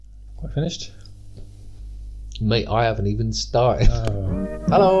Quite finished? Mate, I haven't even started. Oh.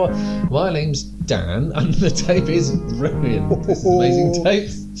 Hello, my name's Dan, and the tape is brilliant. This is amazing tape.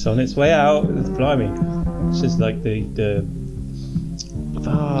 It's on its way out. Blimey. It's just like the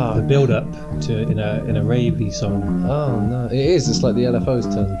build-up to in a ravey song. Oh no, it is. It's like the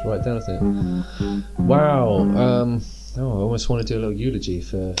LFO's turned right down, isn't it? Wow. I almost want to do a little eulogy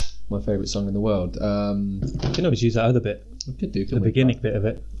for my favourite song in the world. You can always use that other bit. We could do The beginning bit of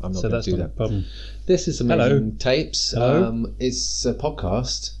it. I'm not so going that's to do not that. a problem. This is Amazing Tapes. Hello. It's a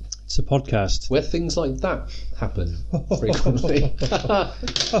podcast It's a podcast. where things like that happen frequently. That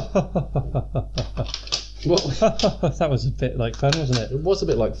was a bit like fun, wasn't it? It was a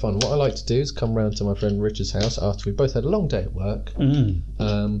bit like fun. What I like to do is come round to my friend Richard's house after we both had a long day at work, done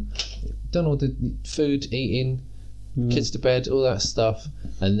all the food, eating, kids to bed, all that stuff,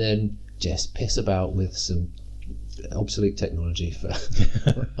 and then just piss about with some obsolete technology for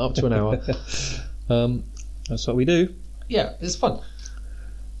up to an hour. That's what we do. Yeah, it's fun.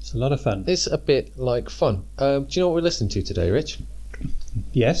 It's a lot of fun. It's a bit like fun. Do you know what we're listening to today, Rich?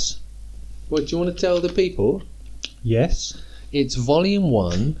 Yes. What do you want to tell the people? Yes. It's volume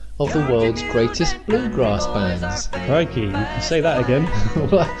 1 of the world's greatest bluegrass bands. Crikey, you can say that again.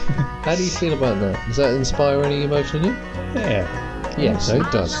 How do you feel about that? Does that inspire any emotion in you? Yeah. Yes,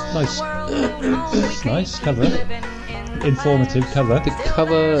 it does. Nice. It's nice cover. Informative cover. The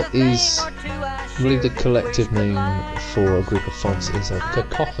cover is really the collective name for a group of fonts. It's a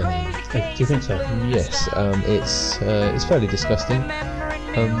cacophony. Do you think so? Yes, it's fairly disgusting.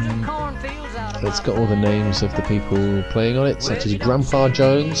 It's got all the names of the people playing on it, such as Grandpa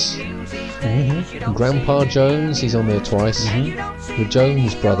Jones. Mm-hmm. Grandpa Jones, he's on there twice. The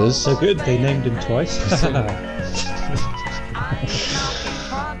Jones Brothers. So good, they named him twice.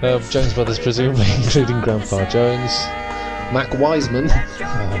 Jones Brothers, presumably including Grandpa Jones. Mac Wiseman,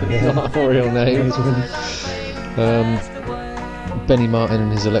 not a real name. Benny Martin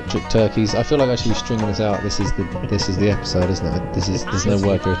and his Electric Turkeys. I feel like actually stringing this out. This is the episode, isn't it? There's no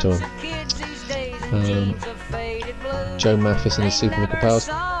word here at all. Joe Mathis and his Super Nickel Pals.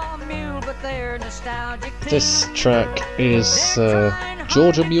 This track is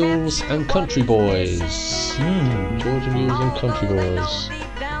Georgia Mules and Country Boys. Georgia Mules and Country Boys.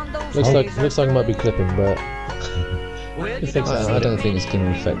 Looks like it might be clipping, but I don't think it's going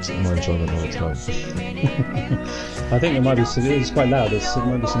to affect my enjoyment of it tonight. I think there might be some. It's quite loud. There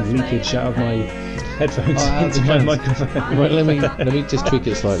might be some leakage out of my headphones into my microphone. Right, let me just tweak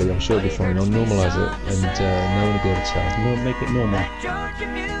it slightly. I'm sure it'll be fine. I'll normalise it, and no one will be able to tell. We'll make it normal.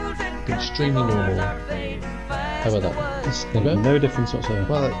 Extremely normal. How about that? There you go. No difference whatsoever.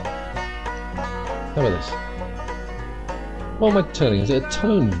 Well, how about this? What am I telling you? Is it a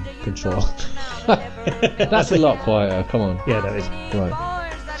tone control? That's a lot quieter. Come on. Yeah, that is. Right.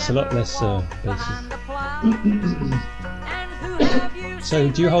 It's a lot less bassy. So,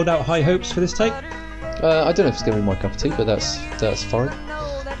 do you hold out high hopes for this tape? I don't know if it's going to be my cup of tea, but that's fine.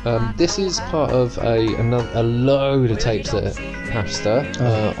 This is part of a load of tapes that Hapster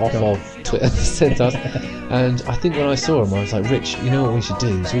of Twitter sent us, and I think when I saw them, I was like, Rich, you know what we should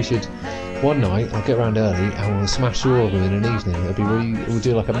do? Is we should one night I'll get around early and we'll smash through all of them in an evening. It'll be really. We'll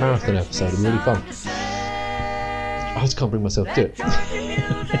do like a marathon episode. It'll be really fun. I just can't bring myself to do it.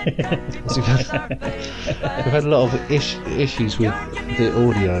 We've had a lot of issues with the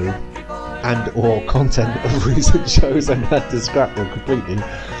audio and or content of recent shows, and had to scrap them completely.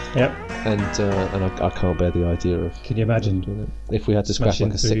 Yep. And I can't bear the idea of. Can you imagine if we had to scrap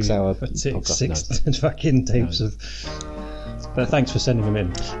like a 6-hour six fucking tapes of. But thanks for sending them in.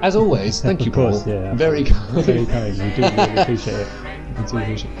 As always, thank you, Paul. Yeah, very kind. Very kind. We do really appreciate it. We do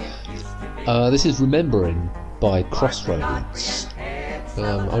appreciate it. This is Remembering by Crossroads. I'm just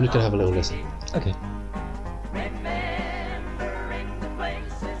going to have a little listen. Okay. Remembering the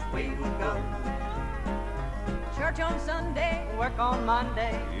places we would go. Church on Sunday, work on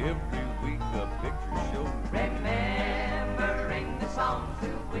Monday. Every week a picture show. Remembering the songs to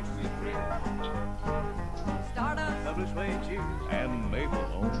which we thrill. Stardust, Publish Wages, and Maple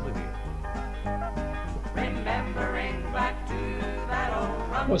on the Hill. remembering back to that old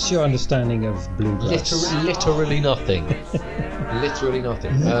rum. What's your understanding of bluegrass? Literally nothing. Literally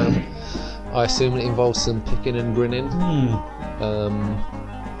nothing. I assume it involves some picking and grinning.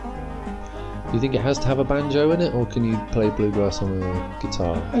 Do you think it has to have a banjo in it, or can you play bluegrass on a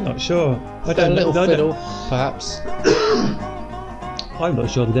guitar? I'm not sure. I A don't little know. fiddle, perhaps. I'm not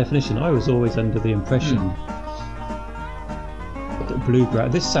sure the definition. I was always under the impression that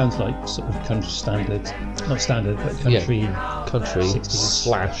bluegrass. This sounds like sort of country standard, not standard, but country. Country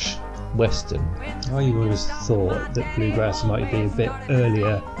 60s. / Western. I always thought that bluegrass might be a bit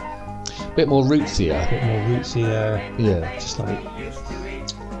earlier A bit more rootsier. bit more rootsy, Yeah. just like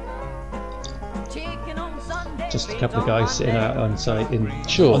Chicken on Sunday. just a couple of guys sitting out on site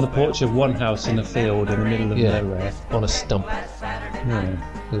Sure. on the porch of one house in a field in the middle of Yeah. nowhere. On a stump Yeah.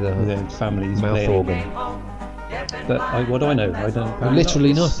 with With a their families mouth playing. organ. But what do I know? I don't. apparently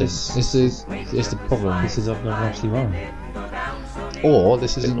Literally not. nothing. It's the problem. This is obviously wrong. Or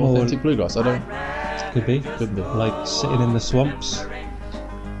this is an more- authentic bluegrass. I don't. Could be. Could be. Like sitting in the swamps.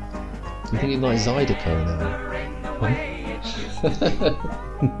 I'm thinking like Zydeco now.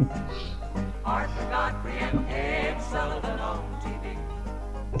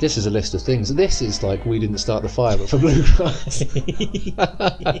 This is a list of things. This is like We Didn't Start the Fire, but for bluegrass.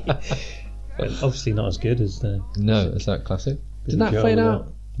 Obviously not as good as the. No, is that classic? Did that Joel fade with out?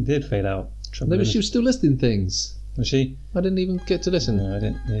 It did fade out. No, but she was still listing things. Was she? I didn't even get to listen. No, I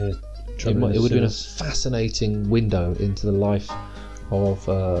didn't. Yeah. It would have been a fascinating window into the life of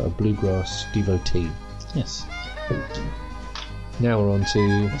a bluegrass devotee. Yes. Now we're on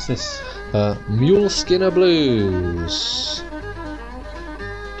to What's this? Mule Skinner Blues.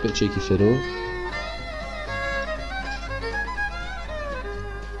 Bit cheeky fiddle.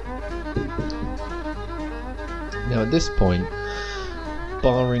 Now at this point,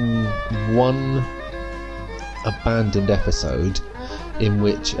 barring one abandoned episode in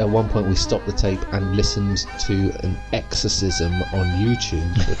which at one point we stopped the tape and listened to an exorcism on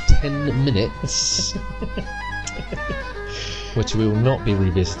YouTube for 10 minutes, which we will not be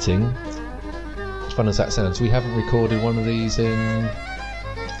revisiting. As fun as that sounds, we haven't recorded one of these in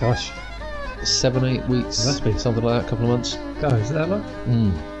Gosh. 7-8 weeks, Must be. something like that, a couple of months. Oh, is it that long?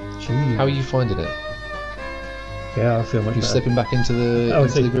 Gee. How are you finding it? Yeah, I feel much You better. slipping back into the Oh, I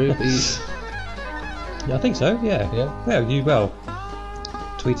into the see. group? Yeah, I think so. Yeah. Yeah. Yeah. You well.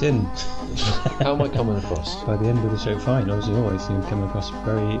 Tweet in. How am I coming across? By the end of the show, fine. As always, you're coming across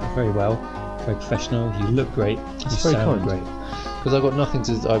very, very well. Very professional. You look great. That's you very sound kind. great. Because I've got nothing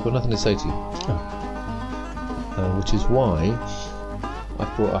to say to you. Which is why I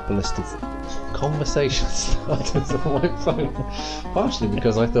brought up a list of conversation starters on my phone. Partially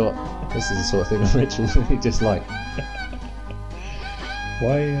because I thought this is the sort of thing Rich will really dislike.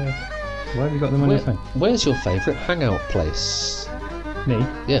 Why have you got them on your phone? Where's your favourite hangout place? Me?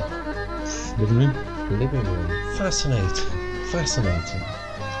 Yeah, Living room? living room. Fascinating.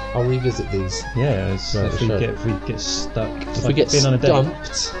 I'll revisit these. Yeah. It's, Right, if sure. we get stuck. It's If like we get being on a date.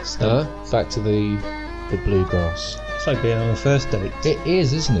 stumped, back to the bluegrass. It's like being on a first date. It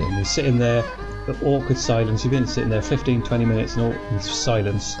is, isn't And it? you're sitting there, the awkward silence. You've been sitting there 15, 20 minutes in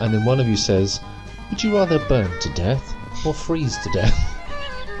silence. And then one of you says, "Would you rather burn to death or freeze to death?"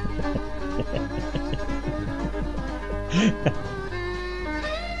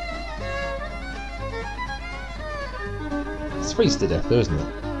 It's freeze to death, though, isn't it?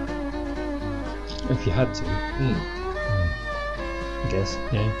 If you had to, I guess.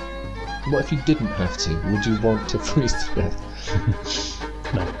 Yeah. What if you didn't have to? Would you want to freeze to death?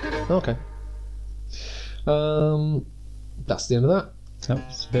 No. Okay. That's the end of that.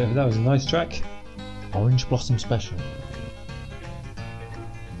 That was a nice track. Orange Blossom Special.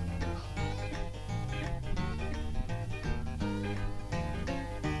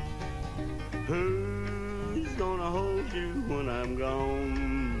 Who's gonna hold you when I'm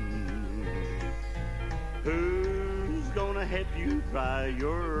gone? Who's gonna help you dry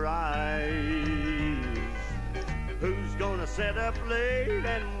your eyes? Who's gonna sit up late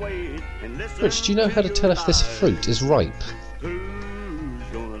and wait and listen? Rich, do you know how to tell if this fruit is ripe? Who's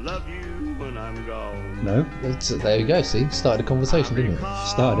gonna love you when I'm gone? No. There you go, see? Started a conversation, didn't it?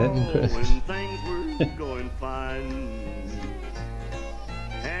 Started it. When things were going fine,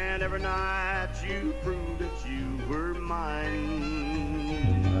 and every night you proved that you were mine.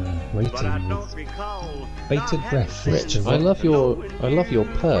 But I Waiting don't with recall bated breath. Rich, I love your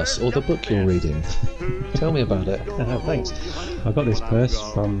purse or the book you're reading. Tell me about it. Thanks. I got this purse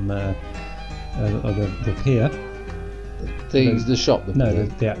from the pier. The shop. No,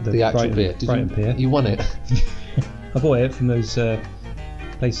 the the actual Brighton, beer. Did Brighton you, pier. You won it. I bought it from those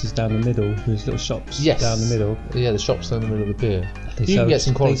places down the middle. Those little shops Yes. down the middle. Yeah, the shops down the middle of the pier. They You can sell- get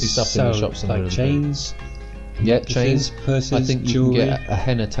some quality they stuff in the sell, shops in the like middle of the pier. chains, Yeah, necklaces, chains. purses, I think you jewellery. can get a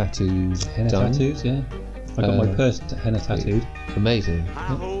henna tattoo Henna done. tattoos, yeah. I got my Uh, purse henna tattooed. Amazing.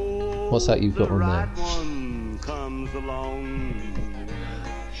 What's that you've got on there?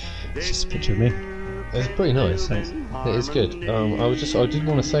 It's just a picture of me. It's pretty nice. Thanks. It is good. I did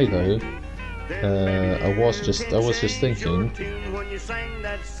want to say though. I was just thinking.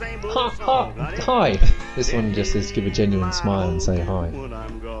 Hi. This one just is give a genuine smile and say hi.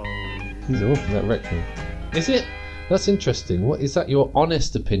 These are awful. That wrecked me. Is it? That's interesting. What is that? Your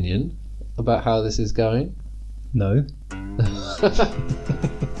honest opinion about how this is going? No.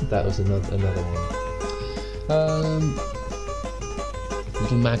 That was another one.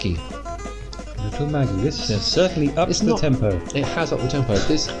 Little Maggie. Little Maggie. This Yeah. certainly ups It's the not- tempo. It has up the tempo.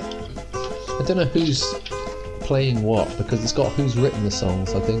 This, I don't know who's playing what, because it's got who's written the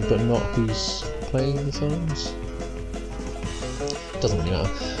songs, I think, but not who's playing the songs. Doesn't really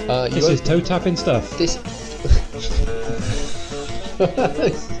matter. This is toe tapping stuff. This.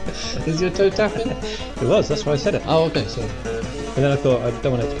 Is your toe tapping? It was. That's why I said it. Oh, okay. So But then I thought I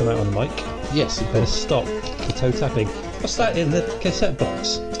don't want it to come out on the mic. yes, of Better course. stop the toe tapping. What's that in the cassette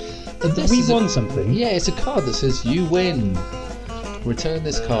box? This We is won something. Yeah, it's a card that says you win. Return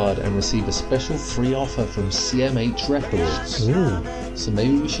this card and receive a special free offer from CMH Records. Ooh. So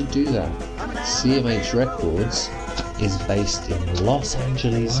maybe we should do that. CMH Records is based in Los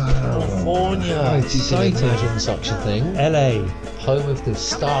Angeles, California. How If you can exciting. imagine such a thing. LA. Home of the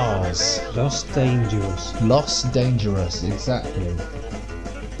stars. Lost Dangerous. Los Dangerous, exactly. I'm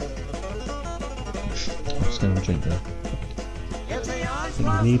just going to drink there. I think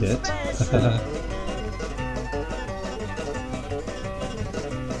you need it.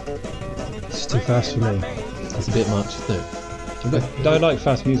 It's too fast for me. It's a bit much, though. I like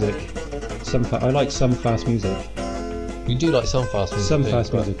fast music. I like some fast music. You do like some fast music. Some don't you?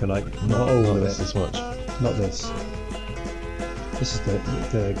 fast But music I like. Not all not of this it. as much. Not this. This is the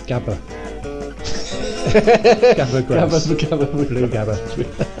Gabba. Gabba grass. Blue Gabba.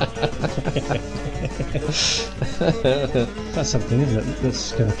 That's something, isn't it?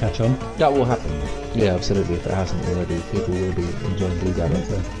 That's going to catch on. That will happen. Yeah, absolutely. If it hasn't already, people will be enjoying Blue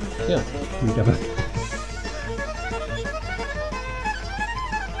Gabba. Yeah. Blue Gabba.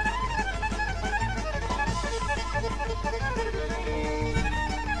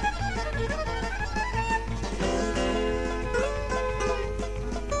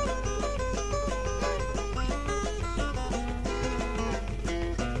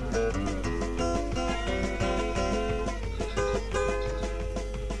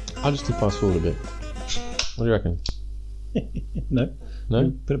 I'll just do fast forward a bit. What do you reckon? No.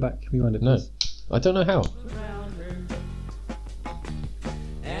 No? Put it back. Rewind it. No. please. I don't know how.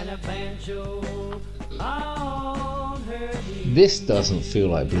 This doesn't feel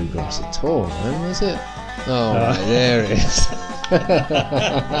like bluegrass at all, man, is it? Oh, right, there it is.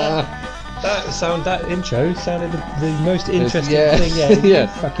 That intro sounded the most interesting yeah. thing yet. Yeah.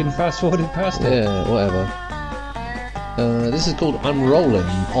 Fucking fast forwarded past it. Yeah, whatever. This is called I'm Rolling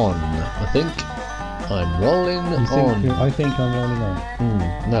On, I think. I'm rolling on. I think I'm rolling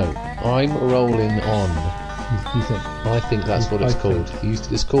on. No, I'm rolling on. You think? I think that's what it's I called.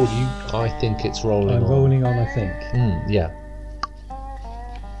 It's called you. I think it's rolling I'm on. rolling on, I think. Yeah.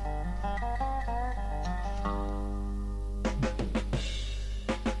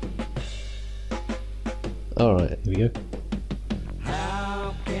 All right. Here we go.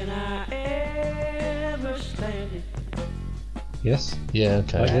 How can I ever stand it? Yes. Yeah.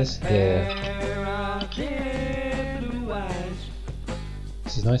 Okay. Like this. Yeah. There are clear blue eyes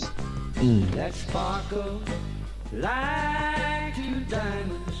This is nice. that sparkle like two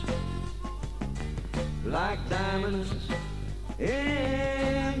diamonds, like diamonds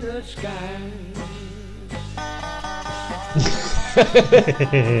in the sky.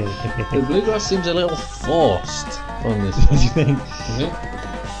 The bluegrass seems a little forced on this. What do you think? Mhm.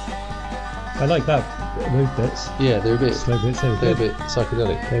 I like that. Those bits. Yeah, they're a bit. Slow bits. They were They're a good. bit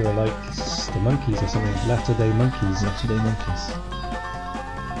psychedelic. They were like the monkeys or something. Latter Day Monkeys. Latter Day Monkeys.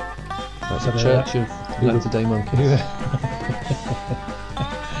 Like the Something Church like of Latter Day Monkeys.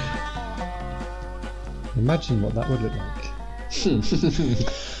 Imagine what that would look like.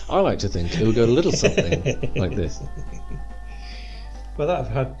 I like to think it would go a little something like this. Well, that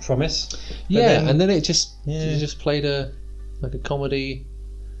had promise. Yeah, then- and then it just Yeah. played a comedy.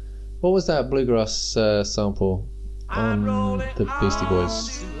 What was that bluegrass sample on the Beastie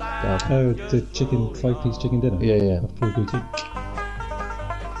Boys album? Oh, the 5-piece chicken dinner. Yeah. Of Paul Boutique.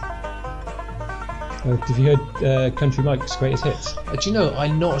 Oh, have you heard Country Mike's Greatest Hits? Do you know?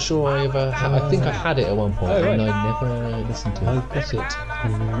 I'm not sure I ever. I think I had it at one point, Oh, right. and I never listened to it. I've got it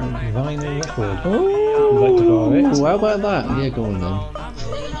on vinyl record. Would you like to borrow it? How about that? Yeah, go on then.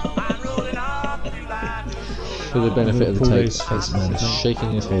 For the benefit of the Paul tape, Lewis this man is shaking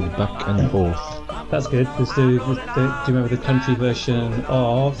his head back and forth. That's good. Let's do you remember the country version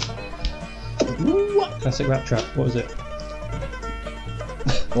of Classic Rap Track? What was it?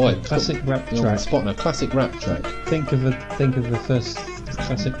 Oi, Classic rap you're on the track. spot now. Classic rap track. Think of the first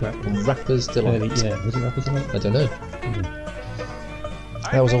classic rap. Rappers Delight. Yeah, was it Rappers Delight? I don't know.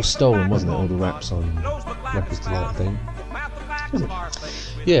 That was all stolen, wasn't it? All the raps on Rappers Delight thing.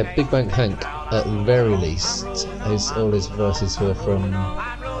 Yeah, Big Bank Hank, at the very least, all his verses were from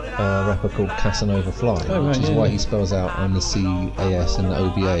a rapper called Casanova Fly, Oh, right, which is yeah, why yeah. he spells out on the CAS and the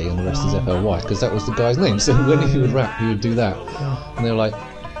OBA and the rest is FLY, because that was the guy's name. So when he would rap, he would do that. And they were like,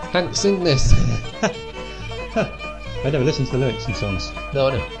 Hank, sing this. I never listened to the lyrics in songs. No,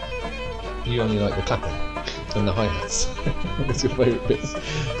 I know. You only like the clapping and the hi-hats. That's your favourite bits.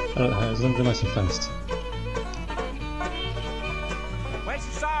 I don't know, as long as they're nice and fast. When she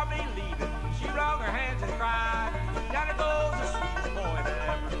saw me leaving, she wrung her hands and cried. Down it goes the sweetest boy that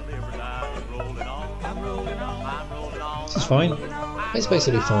ever lived. I'm rolling on, I'm rolling on, I'm rolling on. This is fine. It's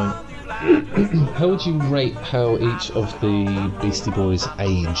basically fine. How would you rate how each of the Beastie Boys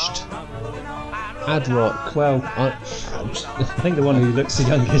aged? Ad Rock. Well, I think the one who looks the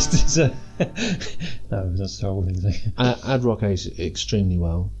youngest is no, that's a horrible thing to say. Ad Rock aged extremely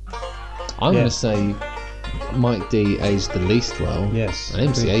well. I'm Yeah. going to say Mike D aged the least well. Yes. And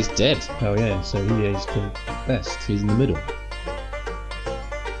MCA's dead. Oh yeah, so he aged the best. He's in the middle.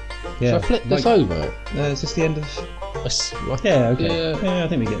 Yeah. So I flip this Mike- over. Is this the end of? I- Yeah. Okay. Yeah. Yeah, I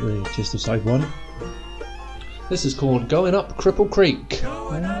think we get the gist of side one. This is called Going Up Cripple Creek.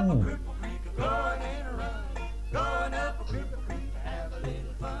 Oh.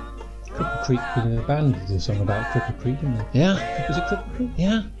 Cripple Creek, the band did a song about Cripple Creek, didn't they? Yeah. Was it Cripple Creek?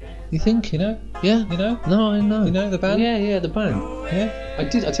 Yeah. You think? You know? Yeah. You know? No, I know. You know the band? Yeah, the band. Yeah. I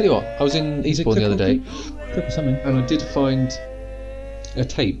tell you what, I was in Is it Eastbourne the other day, Cripple Cripple something. and I did find a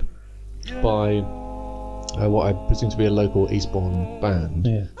tape by what I presume to be a local Eastbourne band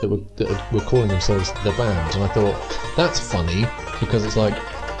Yeah. that were calling themselves The Band, and I thought, that's funny, because it's like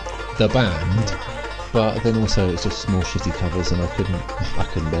The Band, but then also it's just more shitty covers, and I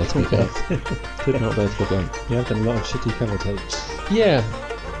couldn't bear to look up. Could not bear to look up. Yeah, I've done a lot of shitty cover tapes. Yeah.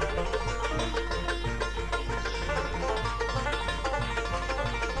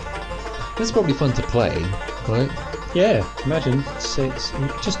 This is probably fun to play, right? Yeah, imagine.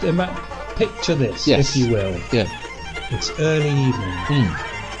 Just picture this, Yes. if you will. Yeah. It's early evening.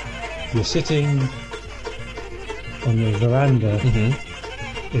 Mm. You're sitting on the veranda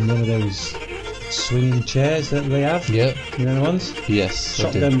Mm-hmm. in one of those swinging chairs that they have. Yeah. You know the ones? Yes. I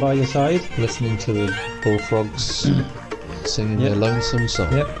Shotgun did. by your side. Listening to the bullfrogs singing Yep. their lonesome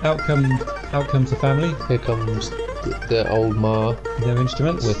song. Yep. Out comes the family, Here comes the old ma with their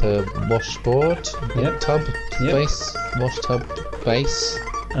instruments. with her washboard, Yep. tub, Yep. base, wash tub, base.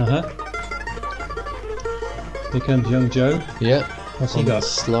 Here comes young Joe. Yeah. What's he On the got?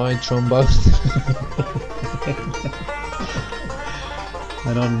 slide trombone.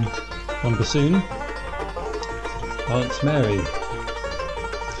 And on bassoon, Aunt Mary.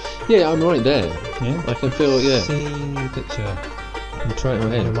 Yeah, I'm right there. Yeah. I can feel. Yeah. See the picture. I'm trying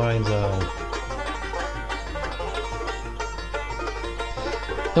my Your head. mind's eye.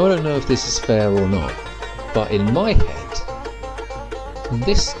 Now I don't know if this is fair or not, but in my head,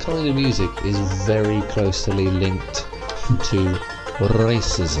 this kind of music is very closely linked to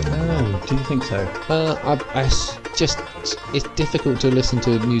racism. Oh, do you think so? It's difficult to listen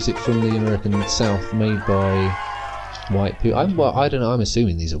to music from the American South made by white people. I don't know. I'm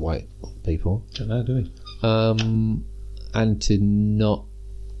assuming these are white people, Don't know, do we? and to not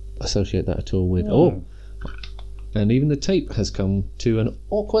associate that at all with Oh. and even the tape has come to an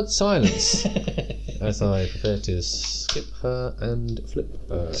awkward silence as I prepare to skip her and flip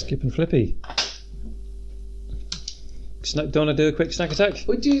her. Skip and Flippy. Don't want to do a quick snack attack?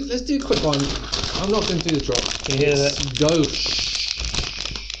 Let's do a quick one. I'm not going to do the drop. Can you hear that?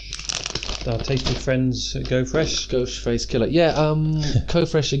 Our tasty friends at Go Fresh. Ghost Face Killer. Yeah,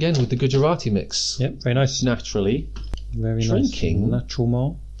 Co-Fresh again with the Gujarati mix. Yep, very nice. Naturally. Very Drinking. nice. Natural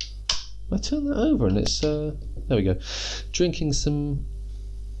malt. I turn that over and it's there we go. Drinking some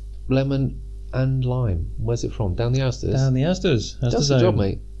lemon and lime. Where's it from? Down the Asders. Down the Asders. Does the job,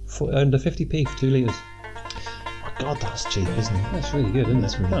 mate. Under 50p for 2 litres. My God, that's cheap, isn't it? That's really good, isn't it?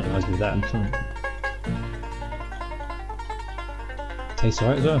 That's really Can't argue with that. Tastes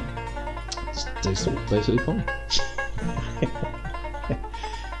alright as well. It's basically fine.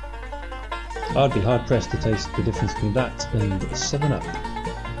 I'd be hard pressed to taste the difference between that and 7-Up.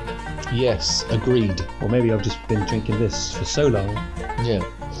 Yes, agreed. Or maybe I've just been drinking this for so long. Yeah.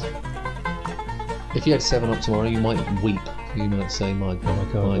 If you had 7-Up tomorrow, you might weep. You might say, "My God, Oh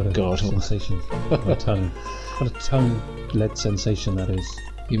my god, what a God." sensation. My tongue. What a tongue-led sensation that is.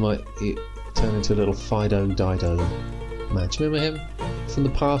 You might turn into a little Fido Dido man. Do you remember him from the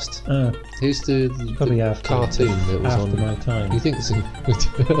past? Who's the Probably after, cartoon that was after on? my time. You think it's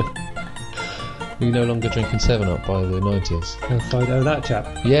Were you no longer drinking 7-Up by the 90s? Oh, that chap.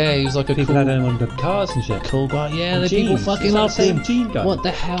 Yeah, he was like a People cool, had him on the cars and shit. cool guy. Yeah, the Jeans. people fucking Is that loved the same him. jean guy? What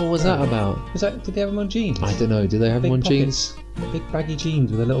the hell was that about? Did they have him on jeans? I don't know. Did they have him Big on pockets. jeans? Big baggy jeans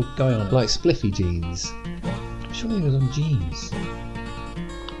with a little guy on it. Like spliffy jeans? I'm sure he was on jeans.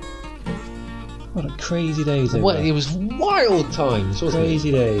 What a crazy days they What? were. It was wild times, wasn't Crazy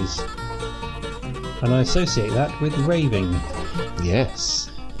days. And I associate that with raving. it?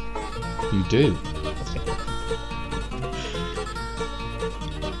 Yes. You do.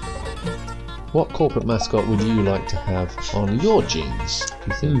 What corporate mascot would you like to have on your jeans, do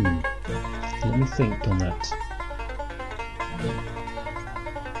you think? Let me think on that.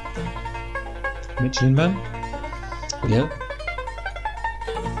 Michelin Man? Yeah?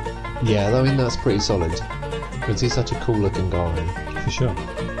 Yeah, I mean, that's pretty solid. Because he's such a cool looking guy. For sure.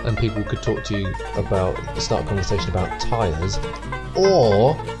 And people could talk to you about, start a conversation about tyres,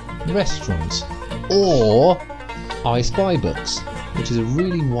 or restaurants, or I Spy books, which is a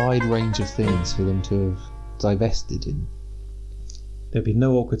really wide range of things for them to have divested in. There'd be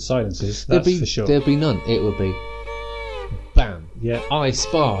no awkward silences, that's for sure. There'd be none. It would be bam. Yeah. I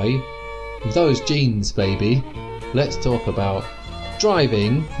spy those jeans, baby. Let's talk about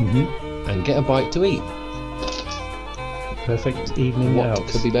driving and get a bite to eat. Perfect evening What out.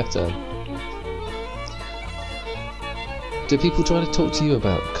 could be better? Do people try to talk to you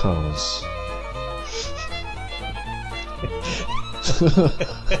about cars?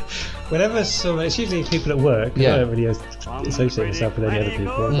 Whenever someone, it's usually people at work. Yeah. I don't really associate myself with any other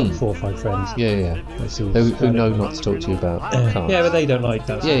people. I've got 4 or 5 friends. Yeah. That's all Who kind know of- not to talk to you about cars? Yeah, but they don't like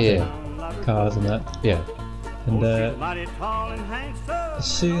that. Yeah, sort of yeah. thing. Cars and that. Yeah. And as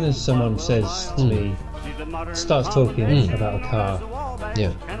soon as someone says to me, starts talking about a car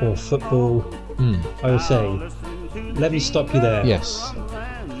Yeah. or football, I will say, let me stop you there. Yes.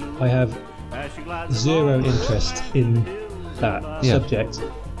 I have zero interest in that Yeah. subject,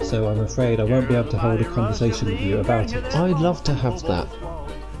 so I'm afraid I won't be able to hold a conversation with you about it. I'd love to have that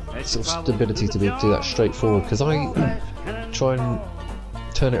sort of stability to be able to do that straightforward, because I try and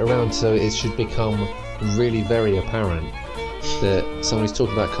turn it around so it should become really very apparent that somebody's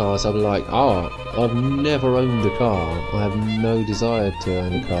talking about cars. I'll be like, I've never owned a car. I have no desire to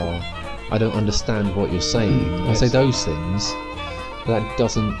own a car. I don't understand what you're saying. I say those things, but that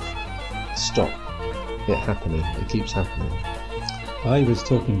doesn't stop it happening. It keeps happening. I was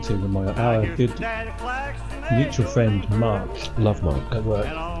talking to our good mutual friend Mark Love Mark. at work.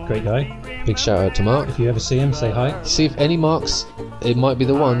 Great guy. Big shout out to Mark. If you ever see him, say hi. See if any Marks, it might be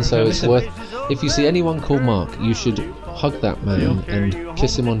the one, so it's worth. If you see anyone called Mark, you should hug that man and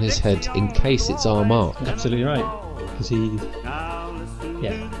kiss him on his head in case it's our Mark. Absolutely right. Because he...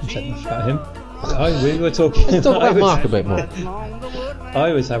 Yeah, I said enough about him. We were talking... Let's talk about Mark a bit more.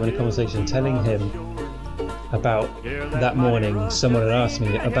 I was having a conversation telling him about that morning someone had asked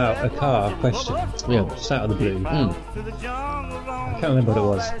me about a car question. Yeah. Just out of the blue. I can't remember what it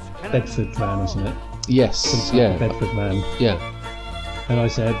was. Bedford van or something. Yes. Some type of Yeah. Bedford man. Yeah. And I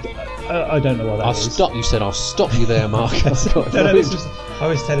said, I don't know what that I'll is. stop. You said I'll stop you there, Mark. No, this was, I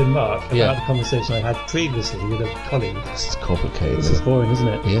was telling Mark about Yeah. the conversation I had previously with a colleague. It's complicated. This is boring, isn't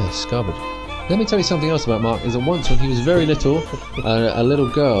it? Yeah, it's garbage. Let me tell you something else about Mark. Is that once when he was very little, a little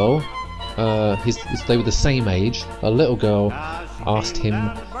girl, they were the same age. A little girl asked him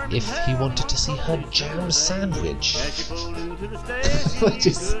if he wanted to see her jam sandwich, which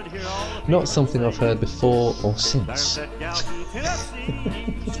is not something I've heard before or since.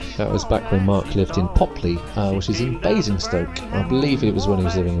 That was back when Mark lived in Popley, which is in Basingstoke. I believe it was when he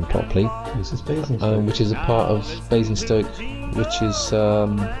was living in Popley, This is Basingstoke. which is a part of Basingstoke, which was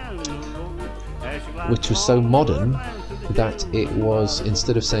so modern that it was,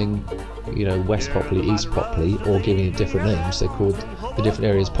 instead of saying, West Popley, East Popley, or giving it different names, they called the different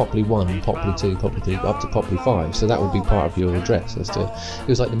areas Popley 1, Popley 2, Popley 3, up to Popley 5. So that would be part of your address. It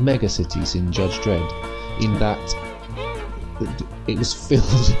was like the mega cities in Judge Dredd, in that it was filled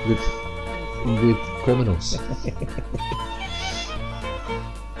with criminals.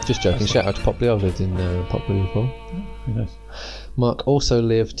 Just joking. Shout out to Popley. I've lived in Popley before. Who knows? Mark also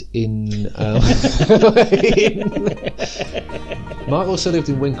lived in. Mark also lived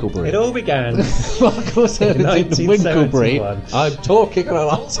in Winklebury. It all began. Mark also lived in 1971. Winklebury. I'm talking and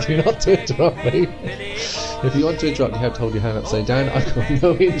I'll ask you not to interrupt me. If you want to interrupt, you have to hold your hand upside down. I've got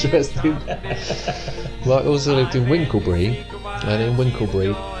no interest in. Mark also lived in Winklebury, and in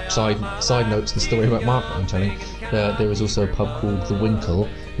Winklebury, side notes, the story about Mark that I'm telling. There was also a pub called the Winkle,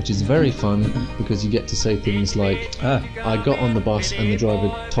 which is very fun because you get to say things like, I got on the bus and the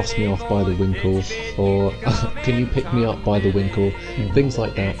driver tossed me off by the Winkle, or can you pick me up by the Winkle? Things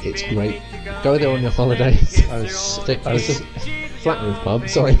like that. It's great. Go there on your holidays. I was Flat Roof Pub.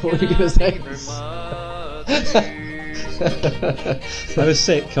 Sorry, what were you going to say? I was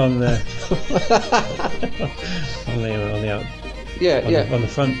sick on the on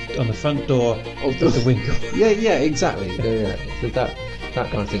the front door of the Winkle. Yeah, exactly. Yeah. That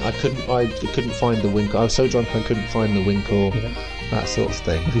kind of thing. I couldn't find the Winkle. I was so drunk I couldn't find the Winkle. Yeah. That sort of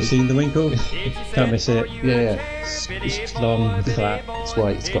thing. Have you seen the Winkle? Can't miss it. Yeah. It's long, flat. That's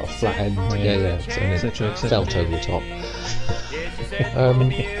right. It's got a flat end. Yeah. And Et cetera, et cetera. felt over the top.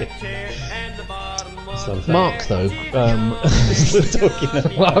 It's a lot of fun. Mark, though, Still talking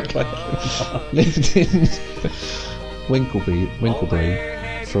about Mark Mark. lived in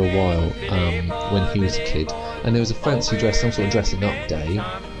Winklebury for a while when he was a kid, and there was a fancy dress, some sort of dressing up day.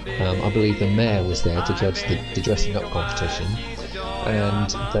 I believe the mayor was there to judge the dressing up competition, and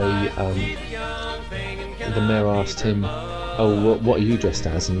the mayor asked him, "Oh, what are you dressed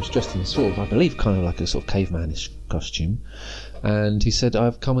as?" And he was dressed in sort of, I believe, kind of like a sort of cavemanish costume, and he said,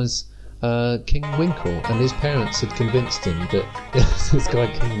 "I've come as King Winkle," and his parents had convinced him that it was this guy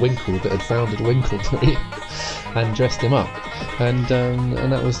King Winkle that had founded Winklebury and dressed him up, and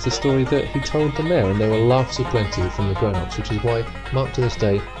that was the story that he told the mayor, and there were laughs aplenty from the grown-ups, which is why Mark to this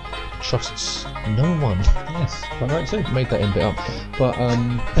day trusts no one. Yes, quite right too. Made that in bit up, but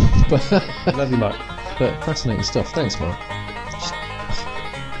Love you, Mark. but fascinating stuff. Thanks, Mark.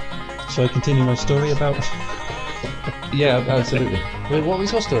 Shall I continue my story about Yeah, absolutely. Wait, what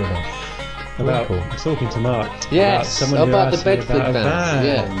was your story about? about talking to Mark? Yes, someone who about the asked me Bedford about a van.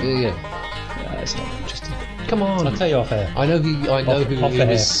 van. Yeah. It's not interesting. Come on. I'll tell you off air. I know who Off he air.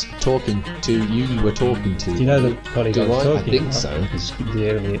 was talking to. You were talking to. Do you know the colleague I Do was I? I talking think about? so. It's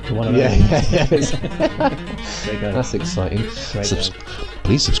the one of Yeah. There you go. That's exciting. Great guy.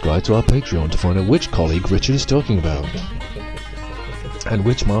 Please subscribe to our Patreon to find out which colleague Richard is talking about and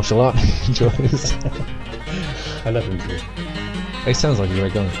which martial art he enjoys. I love him too. He sounds like a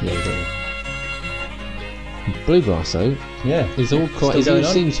great guy. Yeah, he does. Bluegrass, though, Yeah. is all quite. Still going It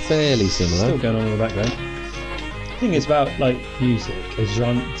on. seems fairly similar. Still going on in the background. The thing is about like music,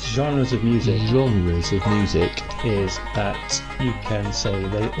 genres of music, Genres of music. is that you can say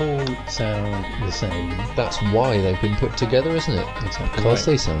they all sound the same. That's why they've been put together, isn't it? Exactly Because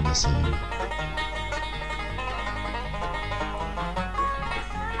right. they sound the same.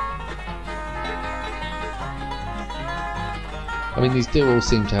 I mean, these do all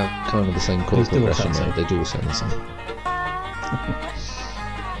seem to have kind of the same chord These do all progression, sound the though. They do all sound the same.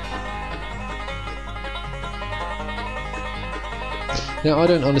 Now, I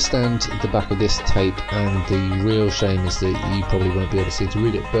don't understand the back of this tape, and the real shame is that you probably won't be able to see to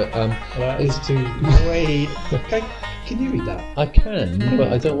read it. But That is to wait. Can you read that? I can,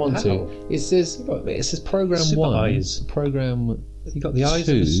 but I don't want How? to. It says program Super 1, eyes. program You got the eyes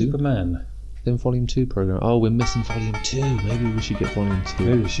of 2, a Superman. then volume 2 program. Oh, we're missing volume 2. Maybe we should get volume 2.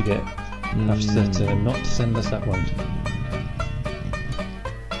 Maybe we should get Hafster to not send us that one.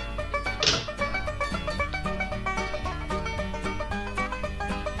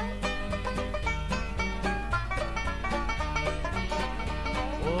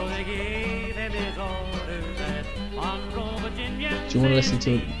 Do you want to listen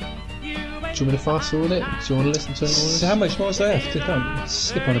to it? Do you want me to fast forward it? Do you want to listen to it? So how much more is left?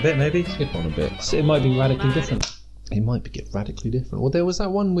 Skip on a bit, maybe. Skip on a bit. So it might be radically different. It might get radically different. Well, there was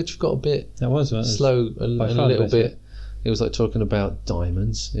that one which got a bit That was one. slow, a by far the little best bit. It was like talking about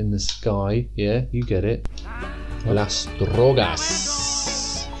diamonds in the sky. Yeah, you get it. Las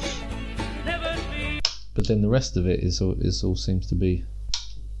drogas. But then the rest of it is all seems to be.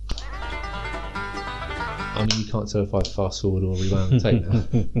 I mean, you can't tell if I fast forward or rewound the tape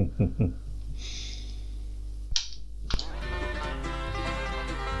now.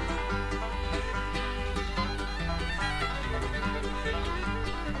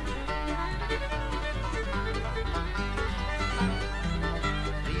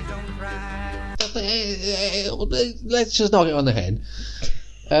 Let's just knock it on the head.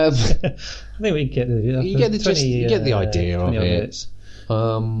 I think we get the. You get the gist, you get the idea of 20 odd it. minutes.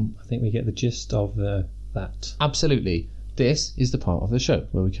 Um, I think we get the gist of that. absolutely. This is the part of the show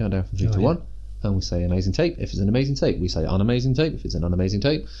where we count down from 3 to yeah. 1, and we say amazing tape. If it's an amazing tape, we say unamazing tape. If it's an unamazing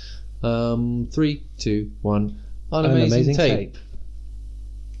tape, 3, 2, 1, unamazing tape.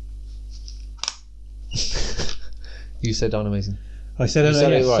 You said unamazing. I said, You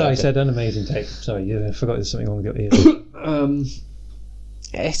said it yes, right, I okay. said unamazing tape. Sorry, yeah, I forgot there's something wrong with your ears.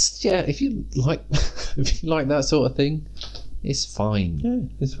 If you like, if you like that sort of thing, It's fine. Yeah,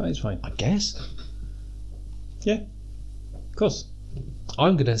 it's fine. It's fine. I guess. Yeah, of course.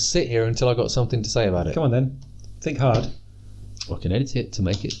 I'm going to sit here until I got something to say about it. Come on then. Think hard. I can edit it to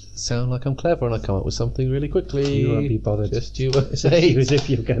make it sound like I'm clever and I come up with something really quickly. You won't be bothered. Just you It's wait. as if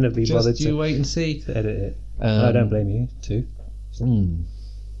you're going to be bothered Just you wait and see. to edit it. I don't blame you too. Hmm.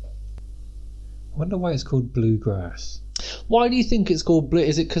 I wonder why it's called bluegrass. Why do you think it's called blue?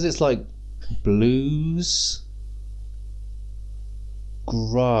 Is it because it's like blues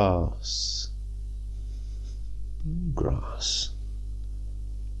grass? Bluegrass.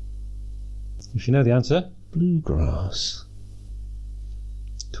 If you know the answer, Bluegrass.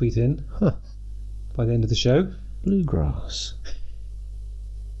 tweet in Huh. by the end of the show. Bluegrass.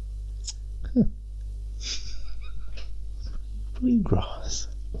 Huh. Bluegrass.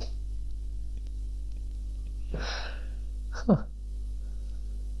 Huh.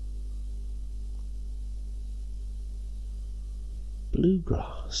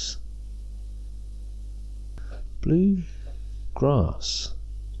 Bluegrass. Blue grass.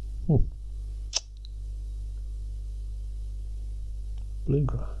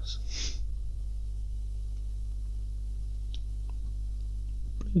 Bluegrass.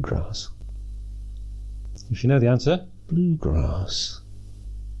 Bluegrass. If you know the answer, Bluegrass.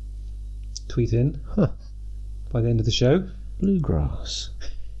 tweet in Huh. by the end of the show. Bluegrass.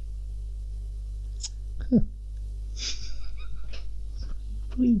 Huh.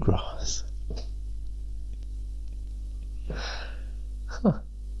 Bluegrass. Huh.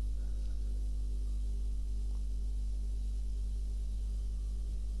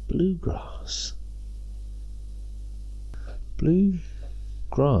 Bluegrass. Blue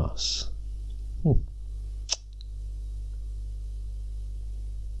grass.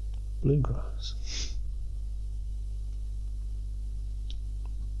 Bluegrass.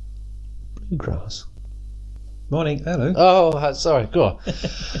 Bluegrass. Morning. Hello. Oh, sorry. Go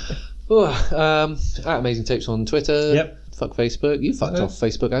on. At Amazing Tapes on Twitter. Yep. Fuck Facebook. You fucked off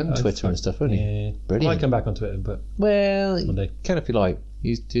Facebook and I Twitter and fucked- stuff, haven't you? Yeah. Brilliant. I might come back on Twitter, but Well, one day. you can if you like.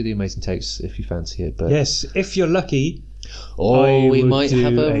 You do the Amazing Tapes if you fancy it. But Yes, if you're lucky, oh, we would might do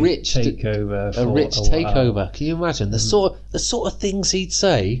have a rich takeover. a for rich while. takeover. Can you imagine the sort of things he'd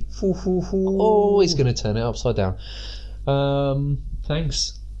say? Oh, he's going to turn it upside down.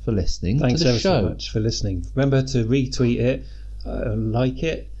 Thanks for listening Thanks to the ever show. so much for listening. Remember to retweet it, like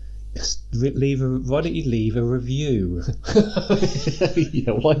it. Why don't you leave a review?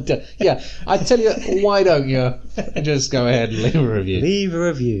 I tell you, why don't you just go ahead and leave a review? Leave a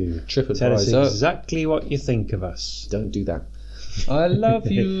review. Tell us TripAdvisor. exactly what you think of us. Don't do that. I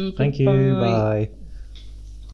love you. Thank you. Goodbye. Bye.